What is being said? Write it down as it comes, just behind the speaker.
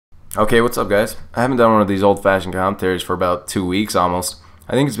Okay, what's up, guys? I haven't done one of these old-fashioned commentaries for about 2 weeks almost.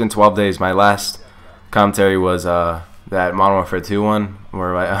 I think it's been 12 days. My last commentary was that Modern Warfare 2 one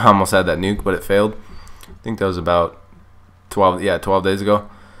where I almost had that nuke, but it failed. I think that was about 12 days ago,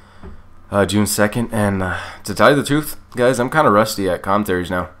 June 2nd. And to tell you the truth, guys, I'm kind of rusty at commentaries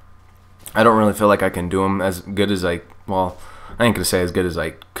now. I don't really feel like I can do them as good as I ain't gonna say as good as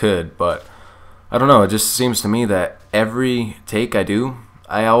I could, but I don't know. It just seems to me that every take I do,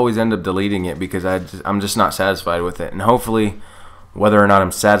 I always end up deleting it because I'm just not satisfied with it. And hopefully, whether or not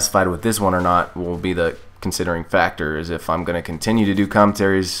I'm satisfied with this one or not will be the considering factor, is if I'm going to continue to do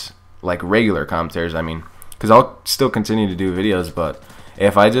commentaries, like regular commentaries, I mean. Because I'll still continue to do videos, but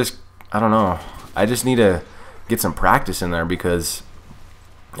if I don't know, I just need to get some practice in there because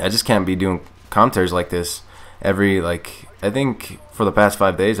I just can't be doing commentaries like this I think for the past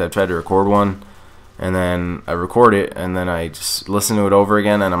 5 days I've tried to record one, and then I record it, and then I just listen to it over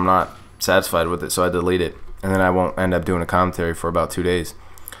again, and I'm not satisfied with it, so I delete it, and then I won't end up doing a commentary for about 2 days.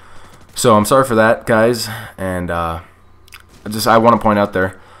 So I'm sorry for that, guys, and I want to point out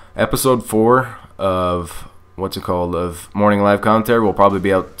there, episode 4 of of Morning Live Commentary will probably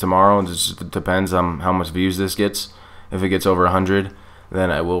be out tomorrow. It just depends on how much views this gets. If it gets over 100,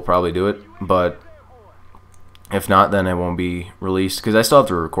 then I will probably do it, but if not, then it won't be released because I still have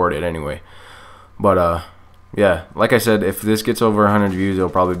to record it anyway. But yeah, like I said, if this gets over 100 views, it'll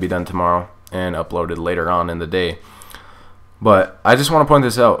probably be done tomorrow and uploaded later on in the day. But I just want to point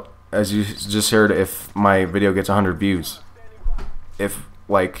this out, as you just heard, if my video gets 100 views,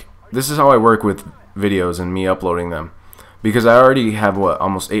 this is how I work with videos and me uploading them, because I already have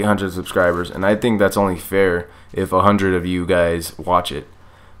almost 800 subscribers, and I think that's only fair if 100 of you guys watch it,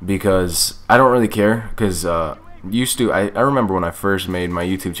 because I don't really care. Because I remember when I first made my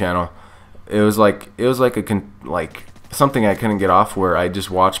YouTube channel, it was like something I couldn't get off, where I just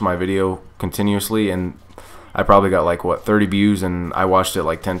watched my video continuously, and I probably got 30 views, and I watched it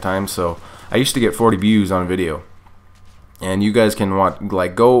 10 times. So I used to get 40 views on a video, and you guys can watch,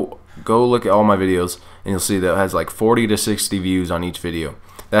 go look at all my videos, and you'll see that it has 40 to 60 views on each video.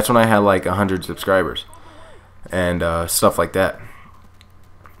 That's when I had 100 subscribers and stuff like that.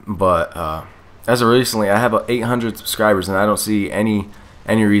 But as of recently, I have 800 subscribers, and I don't see any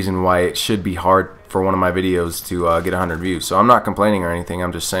reason why it should be hard for one of my videos to get 100 views. So I'm not complaining or anything,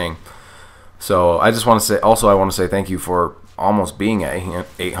 I'm just saying. So I just want to say, also I want to say thank you for almost being at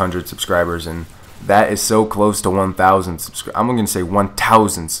 800 subscribers, and that is so close to 1,000 subscribers. I'm going to say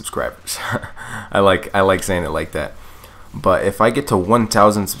 1,000 subscribers. I like saying it like that. But if I get to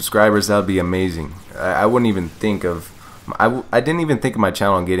 1,000 subscribers, that would be amazing. I wouldn't even think of, I didn't even think of my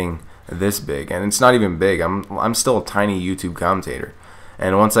channel getting this big, and it's not even big. I'm still a tiny YouTube commentator.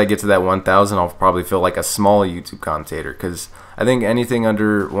 And once I get to that 1,000, I'll probably feel like a small YouTube commentator, because I think anything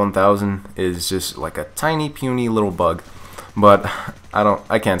under 1,000 is just like a tiny, puny little bug. But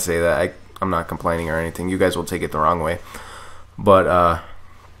I can't say that. I'm not complaining or anything. You guys will take it the wrong way. But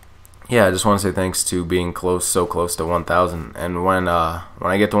yeah, I just want to say thanks to being so close to 1,000. And when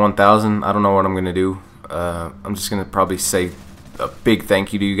I get to 1,000, I don't know what I'm gonna do. I'm just gonna probably say a big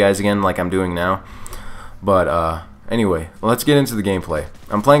thank you to you guys again, like I'm doing now. But anyway, let's get into the gameplay.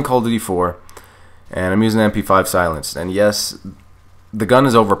 I'm playing Call of Duty 4, and I'm using MP5 Silenced. And yes, the gun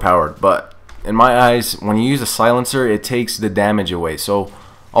is overpowered, but in my eyes, when you use a silencer, it takes the damage away. So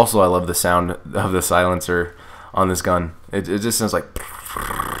also, I love the sound of the silencer on this gun. It just sounds like,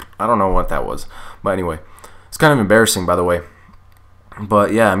 I don't know what that was, but anyway, it's kind of embarrassing, by the way.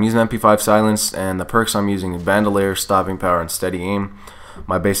 But yeah, I'm using MP5 Silenced, and the perks I'm using is Bandolier, Stopping Power, and Steady Aim.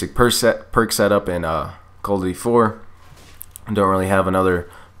 My basic perk setup in Call of Duty 4. I don't really have another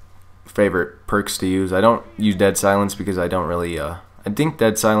favorite perks to use. I don't use Dead Silence because I don't really, I think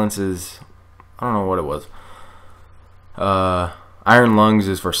Dead Silence is, I don't know what it was. Iron Lungs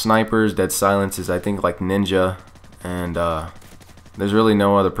is for snipers. Dead Silence is, I think, like Ninja. And there's really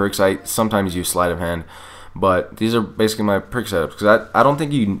no other perks. I sometimes use Sleight of Hand. But these are basically my perk setups, because I don't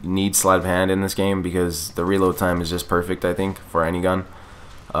think you need Sleight of Hand in this game, because the reload time is just perfect, I think, for any gun.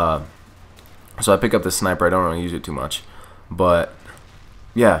 So I pick up the sniper. I don't really use it too much. But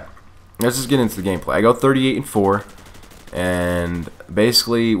yeah, let's just get into the gameplay. I go 38-4, and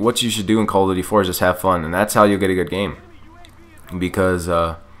basically what you should do in Call of Duty 4 is just have fun, and that's how you'll get a good game. Because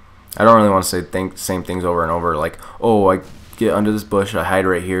I don't really want to say same things over and over, like, oh, I get under this bush, I hide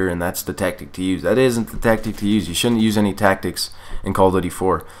right here, and that's the tactic to use. That isn't the tactic to use. You shouldn't use any tactics in Call of Duty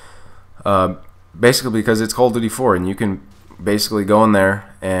 4. Basically because it's Call of Duty 4, and you can basically go in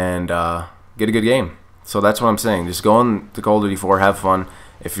there and get a good game. So that's what I'm saying. Just go into Call of Duty 4, have fun.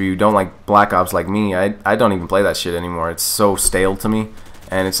 If you don't like Black Ops like me, I don't even play that shit anymore. It's so stale to me,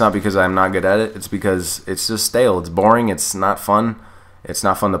 And it's not because I'm not good at it. It's because it's just stale. It's boring. It's not fun. It's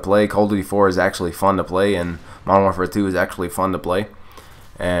not fun to play. Call of Duty 4 is actually fun to play, and Modern Warfare 2 is actually fun to play.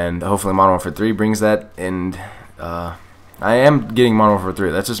 And hopefully Modern Warfare 3 brings that. And I am getting Modern Warfare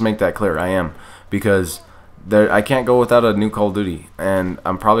 3. Let's just make that clear. I am. Because I can't go without a new Call of Duty. And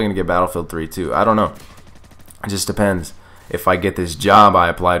I'm probably going to get Battlefield 3 too. I don't know. It just depends. If I get this job I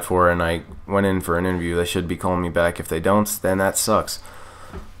applied for and I went in for an interview, they should be calling me back. If they don't, then that sucks.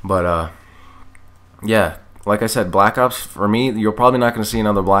 But yeah, like I said, Black Ops, for me, you're probably not going to see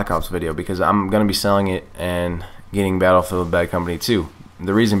another Black Ops video because I'm going to be selling it and getting Battlefield Bad Company 2.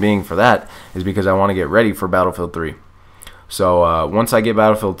 The reason being for that is because I want to get ready for Battlefield 3. So once I get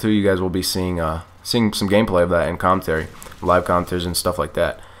Battlefield 2, you guys will be seeing some gameplay of that and commentary, live commentaries and stuff like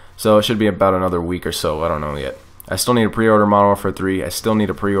that. So it should be about another week or so. I don't know yet. I still need to pre-order Modern Warfare 3. I still need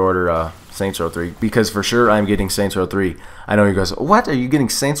to pre-order Saints Row 3 because for sure I'm getting Saints Row 3. I know you guys, what? Are you getting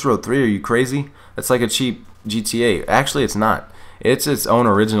Saints Row 3? Are you crazy? That's like a cheap GTA. Actually, it's not. It's its own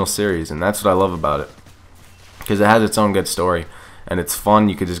original series, and that's what I love about it because it has its own good story, and it's fun.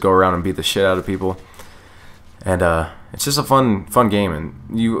 You could just go around and beat the shit out of people, and it's just a fun game.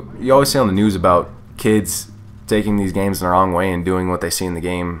 And you always see on the news about kids taking these games in the wrong way and doing what they see in the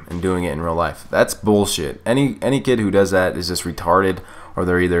game and doing it in real life. That's bullshit. Any kid who does that is just retarded, or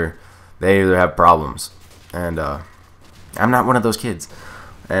they either have problems. And I'm not one of those kids.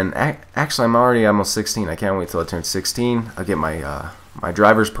 And actually, I'm already almost 16. I can't wait till I turn 16. I'll get my my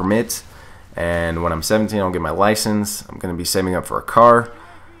driver's permit, and when I'm 17, I'll get my license. I'm gonna be saving up for a car.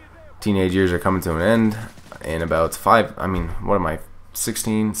 Teenage years are coming to an end in about 5. I mean, what am I?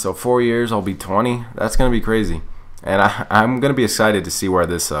 16, so 4 years I'll be 20. That's gonna be crazy, and I'm gonna be excited to see where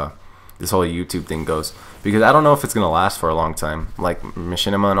this this whole YouTube thing goes, because I don't know if it's gonna last for a long time. Like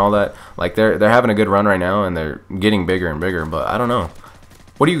Machinima and all that, like they're having a good run right now, and they're getting bigger and bigger. But I don't know.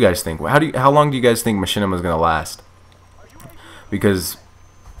 What do you guys think? How long do you guys think Machinima is gonna last? Because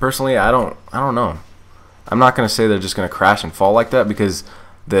personally, I don't know. I'm not gonna say they're just gonna crash and fall like that, because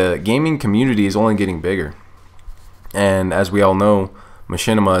the gaming community is only getting bigger. And as we all know,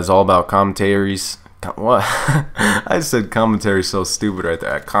 Machinima is all about commentaries. What? I said commentary so stupid right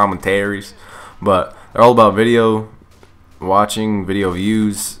there. Commentaries. But they're all about video watching, video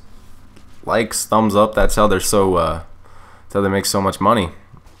views, likes, thumbs up. That's how they're so that's how they make so much money.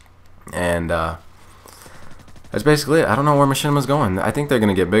 And that's basically it. I don't know where Machinima's going. I think they're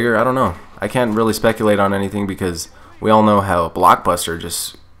gonna get bigger. I don't know. I can't really speculate on anything because we all know how Blockbuster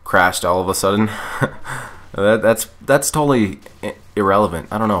just crashed all of a sudden. That's totally irrelevant.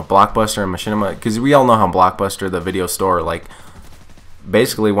 I don't know, Blockbuster and Machinima, because we all know how Blockbuster, the video store, like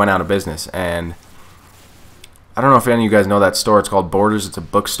basically went out of business. And I don't know if any of you guys know that store. It's called Borders. It's a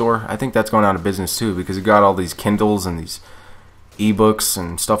bookstore. I think that's going out of business too, because it got all these Kindles and these ebooks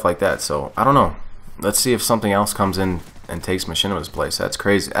and stuff like that. So I don't know. Let's see if something else comes in and takes Machinima's place. That's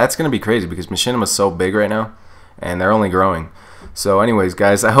crazy. That's gonna be crazy because Machinima's so big right now, and they're only growing. So anyways,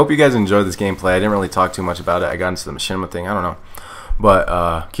 guys, I hope you guys enjoyed this gameplay. I didn't really talk too much about it. I got into the Machinima thing. I don't know.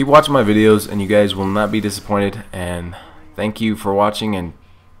 But keep watching my videos, and you guys will not be disappointed. And thank you for watching and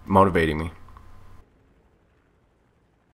motivating me.